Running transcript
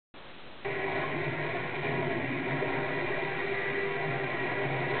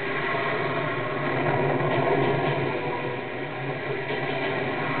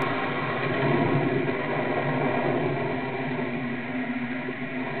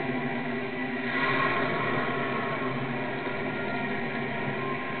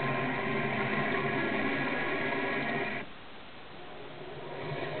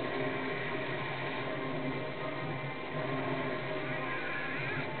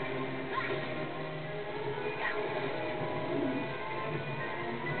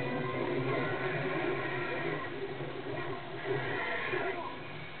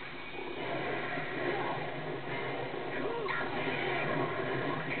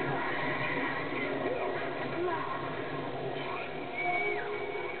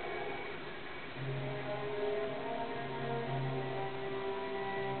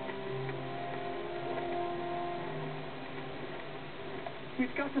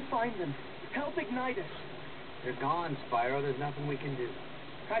got to find them. Help Ignitus. They're gone, Spyro. There's nothing we can do.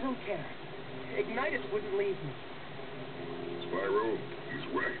 I don't care. Ignitus wouldn't leave me. Spyro, he's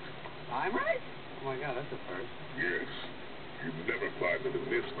right. I'm right? Oh my god, that's a first. Yes. You'd never find them in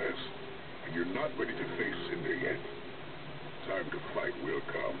this mess. And you're not ready to face Cynder yet. Time to fight will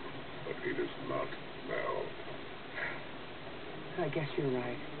come, but it is not now. I guess you're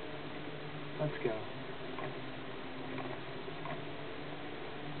right. Let's go.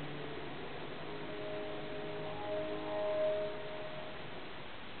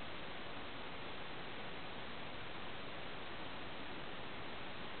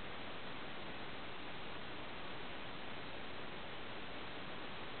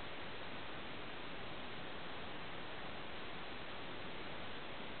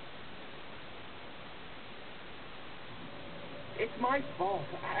 It's my fault.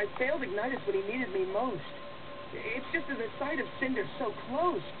 I failed Ignitus when he needed me most. It's just that the sight of Cynder so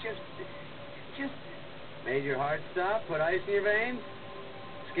close just... Made your heart stop? Put ice in your veins?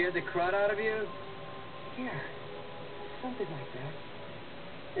 Scared the crud out of you? Yeah, something like that.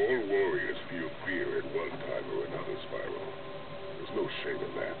 All warriors feel fear at one time or another, Spyro. There's no shame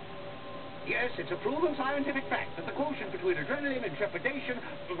in that. Yes, it's a proven scientific fact that the quotient between adrenaline and trepidation...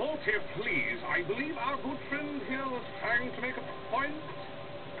 Voltaire, please. I believe our good friend here was trying to make a point.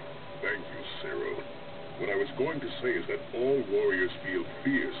 Thank you, Cyril. What I was going to say is that all warriors feel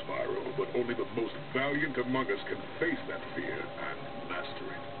fear, Spyro, but only the most valiant among us can face that fear and master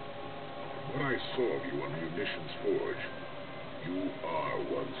it. From what I saw of you on Munitions Forge, you are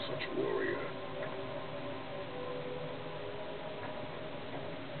one such warrior.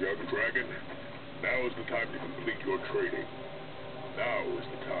 Young Dragon, now is the time to complete your training. Now is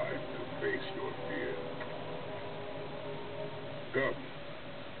the time to face your fear. Come.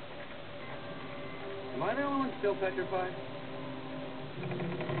 Am I the only one still petrified?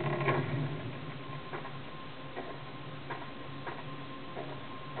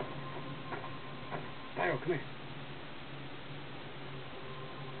 Spyro, come here.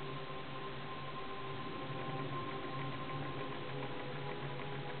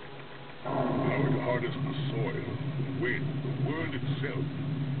 How to harness the soil, the wind, the world itself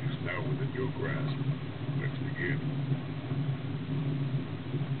is now within your grasp. Let's begin.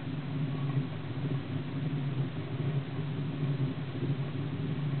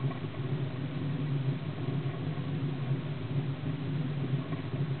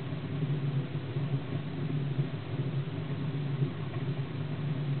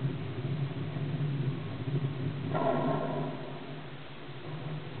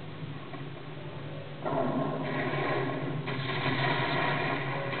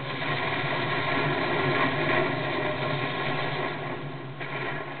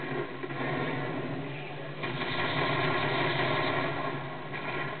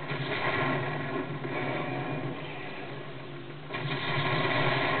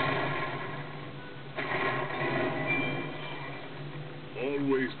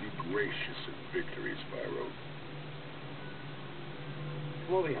 Always be gracious in victory, Spyro.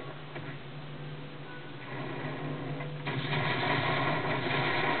 Come over here.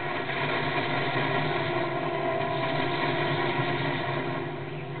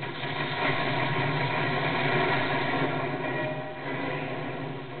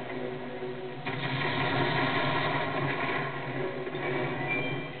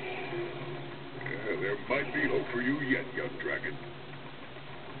 There might be hope for you yet, young dragon.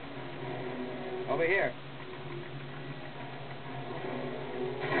 Over here.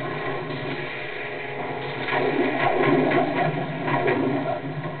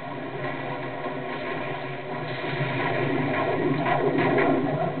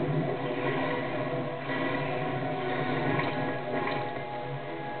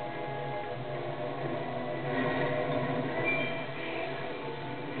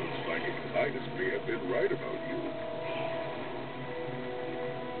 Looks like Ignitus may have been right about you.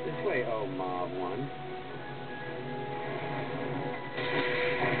 This way, oh Mob 1.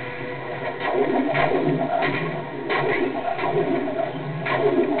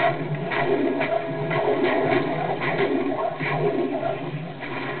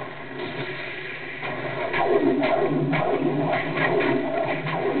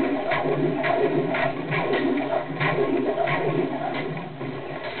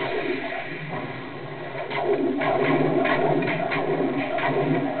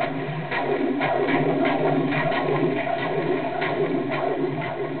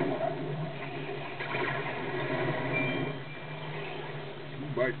 You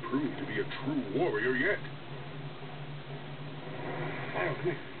might prove to be a true warrior yet. Spyro, come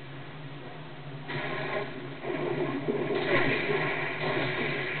here.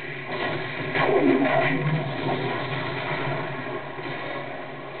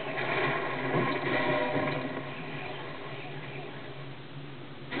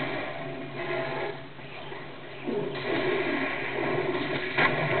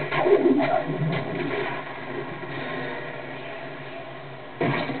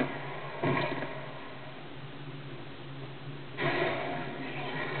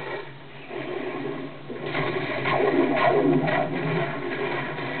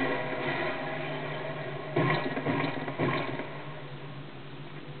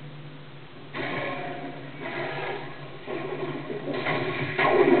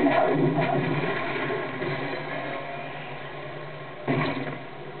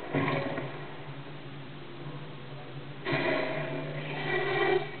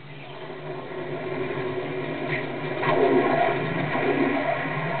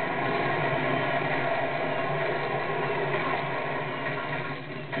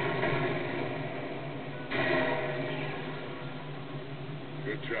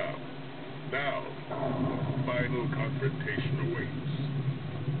 Good job. Now, the final confrontation awaits.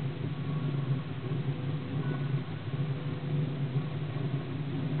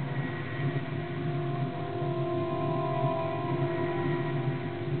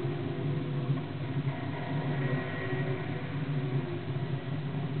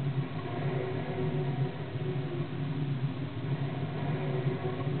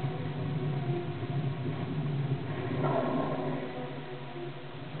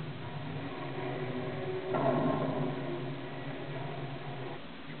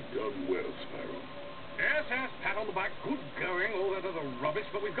 Done well, Spyro. Yes, yes, pat on the back, good going, all that other rubbish,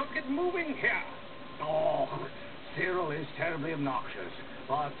 but we've got to get moving here. Oh, Cyril is terribly obnoxious,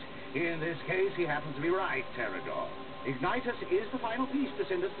 but in this case he happens to be right, Terrador. Ignitus is the final piece to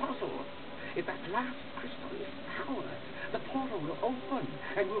Cynder's puzzle. If that last crystal is powered, the portal will open,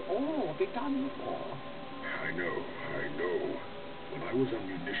 and we'll all be done for. I know. When I was on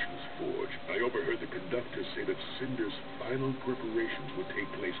Munitions Forge, I overheard the conductor say that Cynder's final preparations would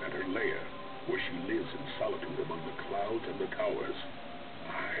take place at her lair, where she lives in solitude among the clouds and the towers.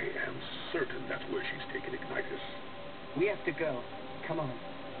 I am certain that's where she's taken Ignitus. We have to go. Come on.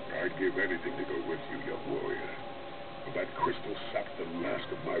 I'd give anything to go with you, young warrior. But that crystal sapped the last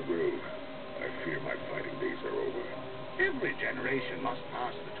of my will. I fear my fighting days are over. Every generation must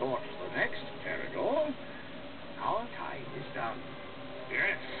pass the torch to the next, Terrador. Our time is done.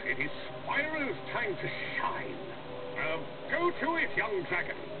 Yes, it is Spyro's time to shine. Go to it, young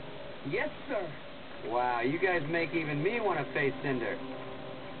dragon. Yes, sir. Wow, you guys make even me want to face Cynder.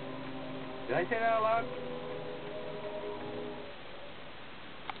 Did I say that out loud?